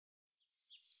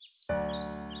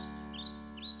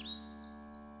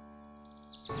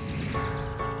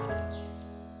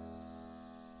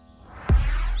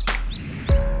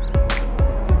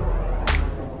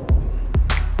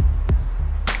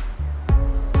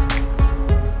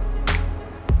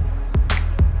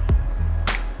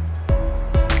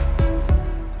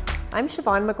I'm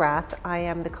Shevaun McGrath. I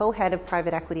am the co-head of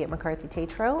private equity at McCarthy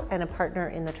Tétrault and a partner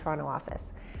in the Toronto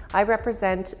office. I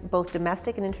represent both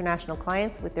domestic and international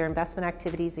clients with their investment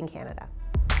activities in Canada.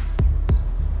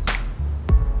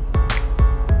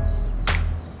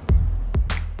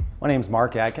 My name is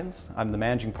Mark Adkins. I'm the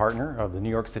managing partner of the New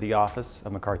York City office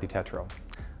of McCarthy Tétrault.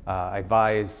 I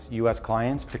advise U.S.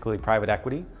 clients, particularly private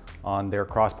equity, on their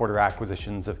cross-border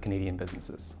acquisitions of Canadian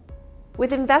businesses.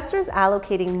 With investors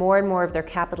allocating more and more of their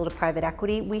capital to private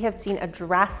equity, we have seen a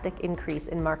drastic increase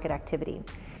in market activity.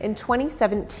 In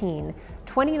 2017,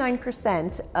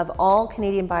 29% of all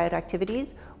Canadian buyout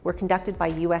activities were conducted by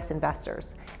U.S.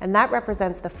 investors, and that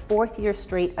represents the fourth year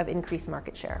straight of increased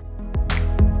market share.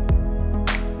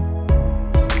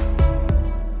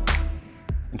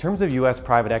 In terms of U.S.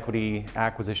 private equity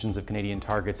acquisitions of Canadian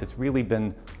targets, it's really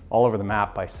been all over the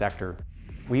map by sector.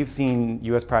 We've seen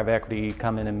U.S. private equity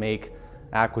come in and make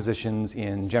acquisitions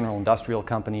in general industrial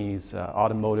companies,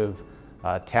 automotive,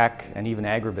 tech, and even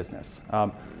agribusiness.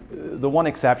 The one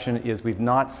exception is we've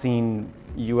not seen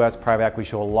U.S. private equity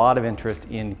show a lot of interest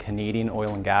in Canadian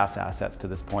oil and gas assets to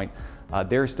this point.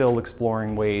 They're still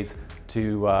exploring ways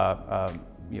to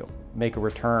make a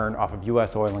return off of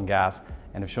U.S. oil and gas,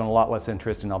 and have shown a lot less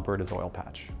interest in Alberta's oil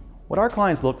patch. What our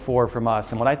clients look for from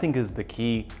us, and what I think is the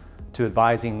key to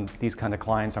advising these kind of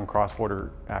clients on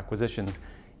cross-border acquisitions,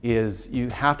 is you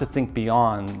have to think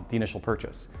beyond the initial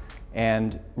purchase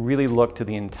and really look to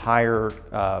the entire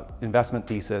investment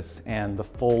thesis and the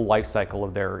full life cycle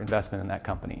of their investment in that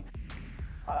company.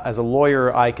 As a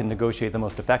lawyer, I can negotiate the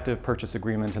most effective purchase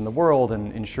agreement in the world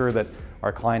and ensure that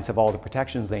our clients have all the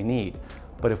protections they need.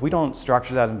 But if we don't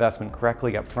structure that investment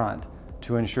correctly up front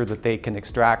to ensure that they can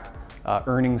extract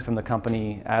earnings from the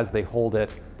company as they hold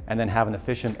it and then have an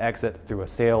efficient exit through a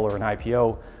sale or an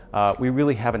IPO, we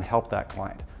really haven't helped that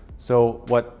client. So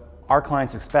what our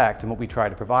clients expect and what we try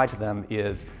to provide to them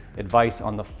is advice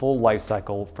on the full life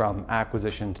cycle from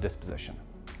acquisition to disposition.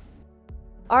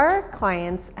 Our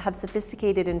clients have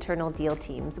sophisticated internal deal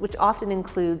teams, which often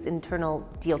includes internal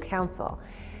deal counsel.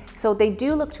 So they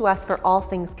do look to us for all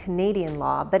things Canadian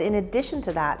law, but in addition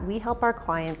to that, we help our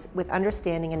clients with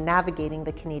understanding and navigating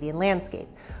the Canadian landscape,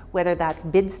 whether that's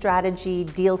bid strategy,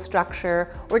 deal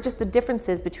structure, or just the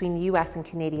differences between US and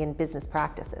Canadian business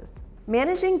practices.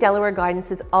 Managing Delaware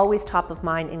guidance is always top of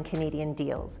mind in Canadian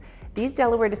deals. These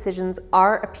Delaware decisions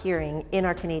are appearing in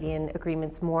our Canadian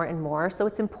agreements more and more, so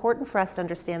it's important for us to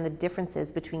understand the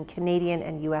differences between Canadian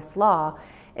and US law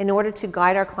in order to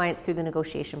guide our clients through the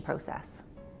negotiation process.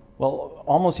 Well,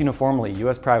 almost uniformly,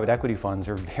 U.S. private equity funds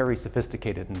are very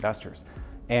sophisticated investors,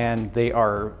 and they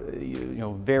are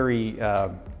very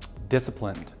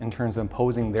disciplined in terms of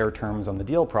imposing their terms on the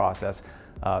deal process,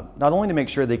 not only to make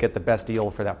sure they get the best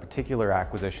deal for that particular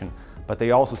acquisition, but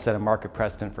they also set a market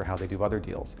precedent for how they do other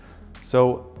deals.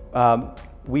 So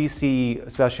we see,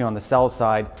 especially on the sell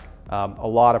side, a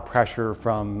lot of pressure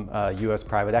from U.S.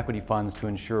 private equity funds to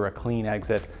ensure a clean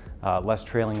exit, less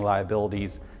trailing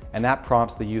liabilities, and that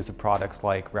prompts the use of products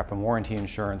like rep and warranty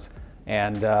insurance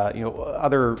and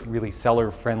other really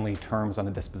seller-friendly terms on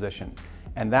a disposition.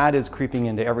 And that is creeping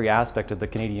into every aspect of the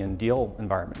Canadian deal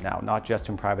environment now, not just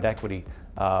in private equity,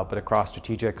 but across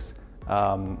strategics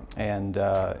and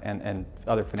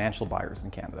other financial buyers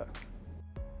in Canada.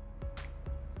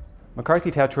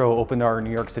 McCarthy Tétrault opened our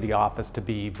New York City office to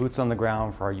be boots on the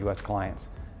ground for our U.S. clients,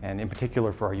 and in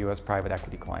particular for our U.S. private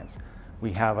equity clients.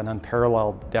 We have an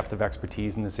unparalleled depth of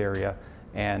expertise in this area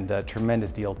and a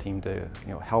tremendous deal team to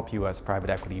help U.S. private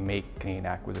equity make Canadian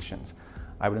acquisitions.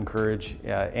 I would encourage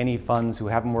any funds who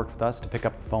haven't worked with us to pick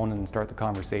up the phone and start the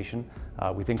conversation.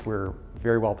 We think we're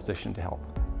very well positioned to help.